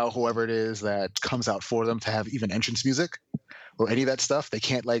don't allow whoever it is that comes out for them to have even entrance music or any of that stuff. They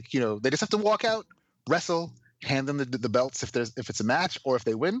can't, they just have to walk out, wrestle, hand them the belts if it's a match, or if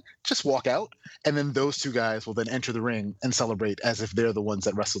they win, just walk out, and then those two guys will then enter the ring and celebrate as if they're the ones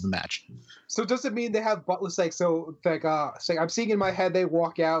that wrestled the match. So does it mean they have butlers I'm seeing in my head they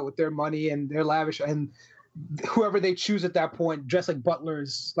walk out with their money and they're lavish, and whoever they choose at that point dress like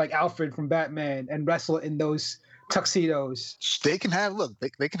butlers, like Alfred from Batman, and wrestle in those tuxedos? They can have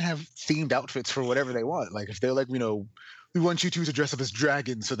they can have themed outfits for whatever they want. Like if they're like, we want you two to dress up as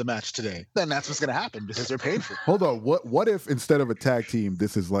dragons for the match today, then that's what's going to happen because they're paid for it. Hold on. What if instead of a tag team,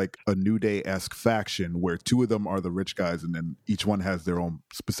 this is like a New Day-esque faction where two of them are the rich guys and then each one has their own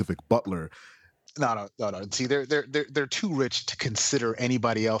specific butler? No. See, they're too rich to consider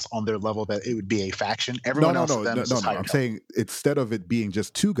anybody else on their level that it would be a faction. Everyone else of them is just hired I'm out. saying instead of it being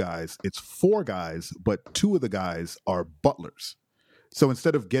just two guys, it's four guys, but two of the guys are butlers. So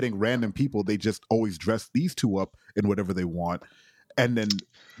instead of getting random people, they just always dress these two up in whatever they want, and then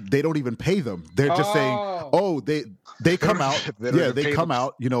they don't even pay them. They're just saying, "Oh, they come out, they come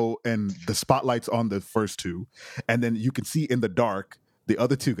out, and the spotlight's on the first two, and then you can see in the dark the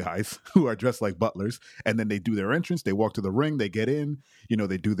other two guys who are dressed like butlers, and then they do their entrance, they walk to the ring, they get in,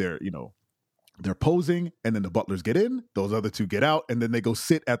 they do their, they're posing, and then the butlers get in, those other two get out, and then they go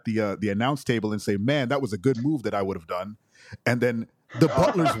sit at the announce table and say, "Man, that was a good move that I would have done," and then the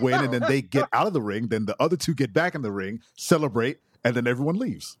butlers win, and then they get out of the ring. Then the other two get back in the ring, celebrate, and then everyone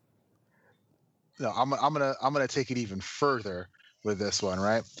leaves. No, I'm gonna take it even further with this one.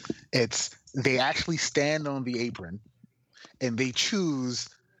 Right? It's they actually stand on the apron, and they choose.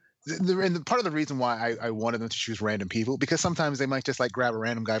 And part of the reason why I wanted them to choose random people, because sometimes they might just like grab a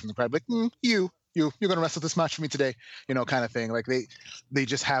random guy from the crowd, like you're gonna wrestle this match for me today, kind of thing. Like they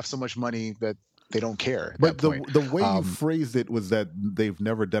just have so much money that they don't care. But the way you phrased it was that they've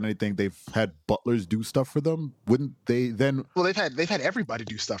never done anything. They've had butlers do stuff for them. Wouldn't they then? Well, they've had everybody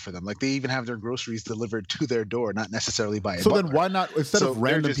do stuff for them. Like they even have their groceries delivered to their door, not necessarily by a butler. Then why not, instead of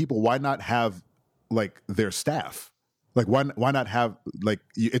random people, why not have like their staff? Like why not have like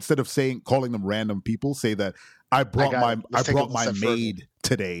instead of calling them random people, say that I brought my maid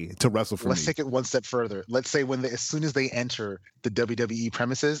today to wrestle for me. Let's take it one step further. Let's say as soon as they enter the WWE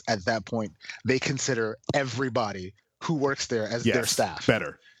premises, at that point they consider everybody who works there as their staff.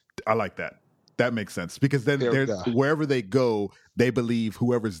 Better. I like that. That makes sense because then wherever they go, they believe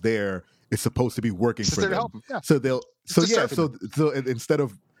whoever's there is supposed to be working for them. Yeah. So instead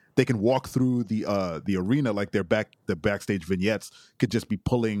of they can walk through the arena like the backstage vignettes could just be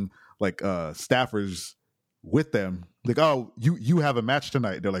pulling like staffers with them, like, "Oh, you have a match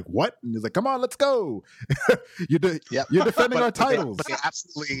tonight." They're like, "What?" And he's like, "Come on, let's go." You're defending our titles. But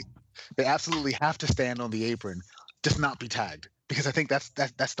they absolutely have to stand on the apron, just not be tagged, because I think that's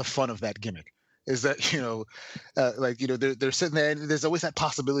the fun of that gimmick. Is that they're sitting there and there's always that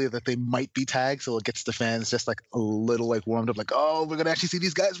possibility that they might be tagged, so it gets the fans just like a little like warmed up, like, "Oh, we're gonna actually see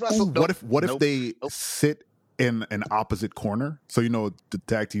these guys wrestle." What if they sit in an opposite corner? So the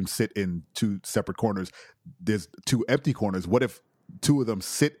tag team sit in two separate corners. There's two empty corners. What if two of them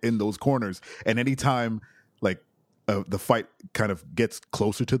sit in those corners, and anytime like the fight kind of gets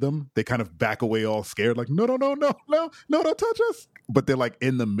closer to them, they kind of back away all scared, like, no, don't touch us. But they're like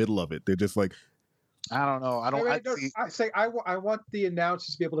in the middle of it. They're just like, I don't know. I want the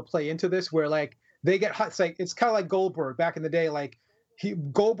announcers to be able to play into this where like they get hot. It's kind of like Goldberg back in the day. Like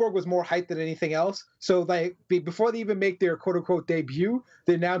Goldberg was more hyped than anything else. So like before they even make their quote unquote debut,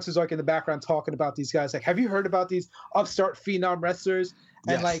 the announcers are like in the background talking about these guys. Like, have you heard about these upstart phenom wrestlers?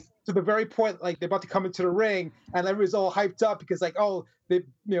 And yes. Like to the very point, like they're about to come into the ring, and everybody's all hyped up because like, oh, they're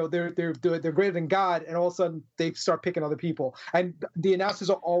greater than God, and all of a sudden they start picking other people, and the announcers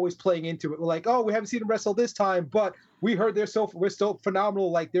are always playing into it. We're like, oh, we haven't seen them wrestle this time, but we heard we're still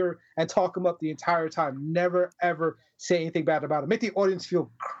phenomenal, like and talk them up the entire time. Never ever say anything bad about it. Make the audience feel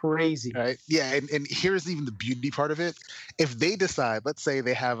crazy. Right? Yeah, and here's even the beauty part of it. If they decide, let's say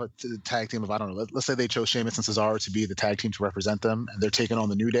they have a tag team of, I don't know, let's say they chose Sheamus and Cesaro to be the tag team to represent them, and they're taking on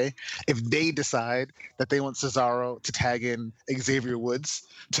the New Day. If they decide that they want Cesaro to tag in Xavier Woods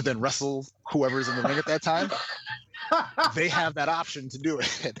to then wrestle whoever's in the ring at that time, they have that option to do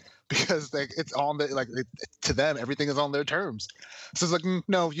it. Because like it's on to them, everything is on their terms. So it's like,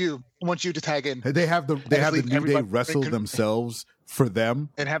 no, I want you to tag in. They have the New Day wrestle themselves for them,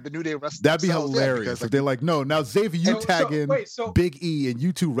 and have the New Day wrestle. That'd be hilarious if they're like, no, now Xavier, you tag in Big E, and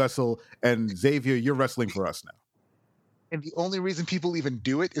you two wrestle, and Xavier, you're wrestling for us now. And the only reason people even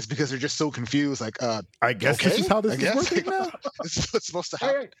do it is because they're just so confused. Like, I guess this is how this is working now. This is what's supposed to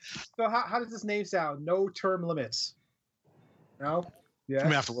happen. Right. So how does this name sound? No term limits. No. Yeah.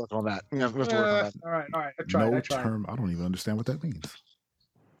 We have to work on that. We have to work on that. All right. I tried. No term. I don't even understand what that means.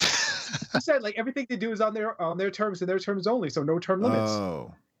 I said like everything they do is on their terms and their terms only, so no term limits.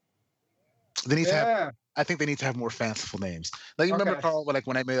 Oh, They need to have. I think they need to have more fanciful names. Like you remember, Carl,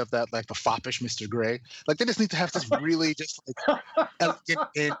 when I made up that like the foppish Mr. Gray. Like they just need to have this really just like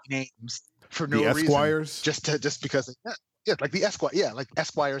elegant names for no reason. The Esquires, just because. Yeah, like the Esquire. Yeah, like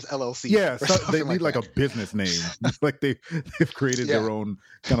Esquires LLC. Yeah, so they need like a business name. Like they've created their own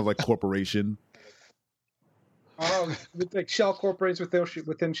kind of like corporation. Oh, with like shell corporations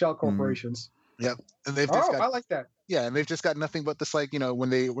within shell corporations. Yep, and they've just I like that. Yeah, and they've just got nothing but this, like, when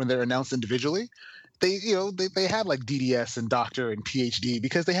they're announced individually, they have like DDS and doctor and PhD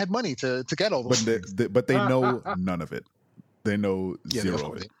because they had money to get all those. But they know none of it. They know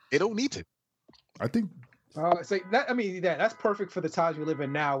zero of it. They don't need to. I think. It's like that. I mean, that's perfect for the times we live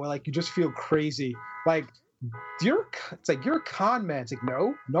in now, where like you just feel crazy. Like it's like you're a con man. It's like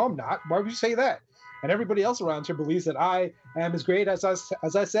no, I'm not. Why would you say that? And everybody else around here believes that I am as great as I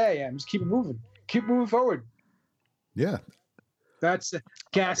say I am. Just keep moving forward. Yeah, that's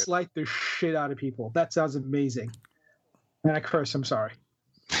gaslight the shit out of people. That sounds amazing. And I curse. I'm sorry.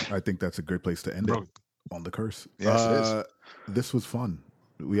 I think that's a great place to end it on the curse. Yes, it is. This was fun.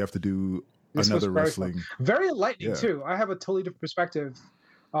 We have to do another wrestling. Very enlightening too. I have a totally different perspective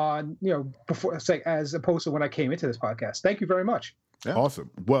on before, as opposed to when I came into this podcast. Thank you very much. Yeah. Awesome.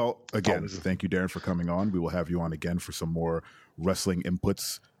 Well, again, thank you, Darren, for coming on. We will have you on again for some more wrestling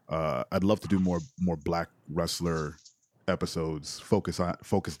inputs. I'd love to do more black wrestler episodes. Focus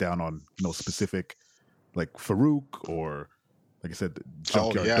down on specific, like Farouk or, like I said,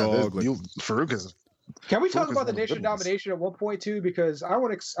 Junkyard Dog. Farouk is. Can we talk about the Nation of Domination at one point too? Because I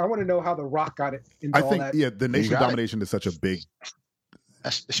want to know how The Rock got it into all that. The Nation of Domination is such a big.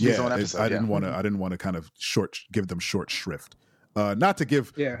 That should be his own episode. I didn't want to kind of give them short shrift. Not to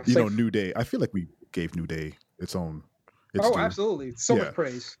give New Day. I feel like we gave New Day its own. Absolutely. So much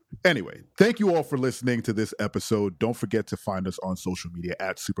praise. Anyway, thank you all for listening to this episode. Don't forget to find us on social media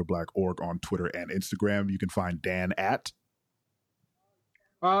at SuperBlackOrg on Twitter and Instagram. You can find Dan at.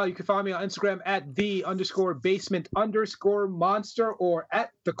 You can find me on Instagram at _basement_monster or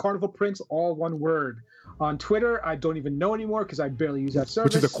at the Carnival Prince, all one word. On Twitter, I don't even know anymore because I barely use that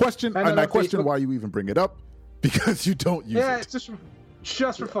service. Which is a question, and I question why you even bring it up, because you don't use it. Yeah, it's just for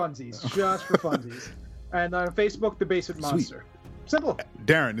funsies. Just for funsies. And on Facebook, The Basement Monster. Simple.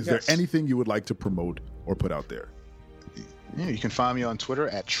 Darren, is there anything you would like to promote or put out there? Yeah, you can find me on Twitter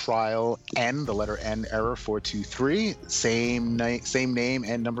at trial N, the letter N error 423. Same name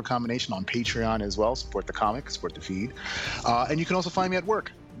and number combination on Patreon as well. Support the comic, support the feed, and you can also find me at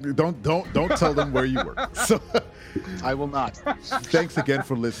work. Don't tell them where you work. So, I will not. Thanks again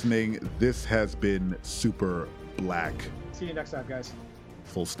for listening. This has been Super Black. See you next time, guys.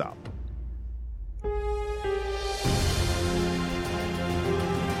 Full stop.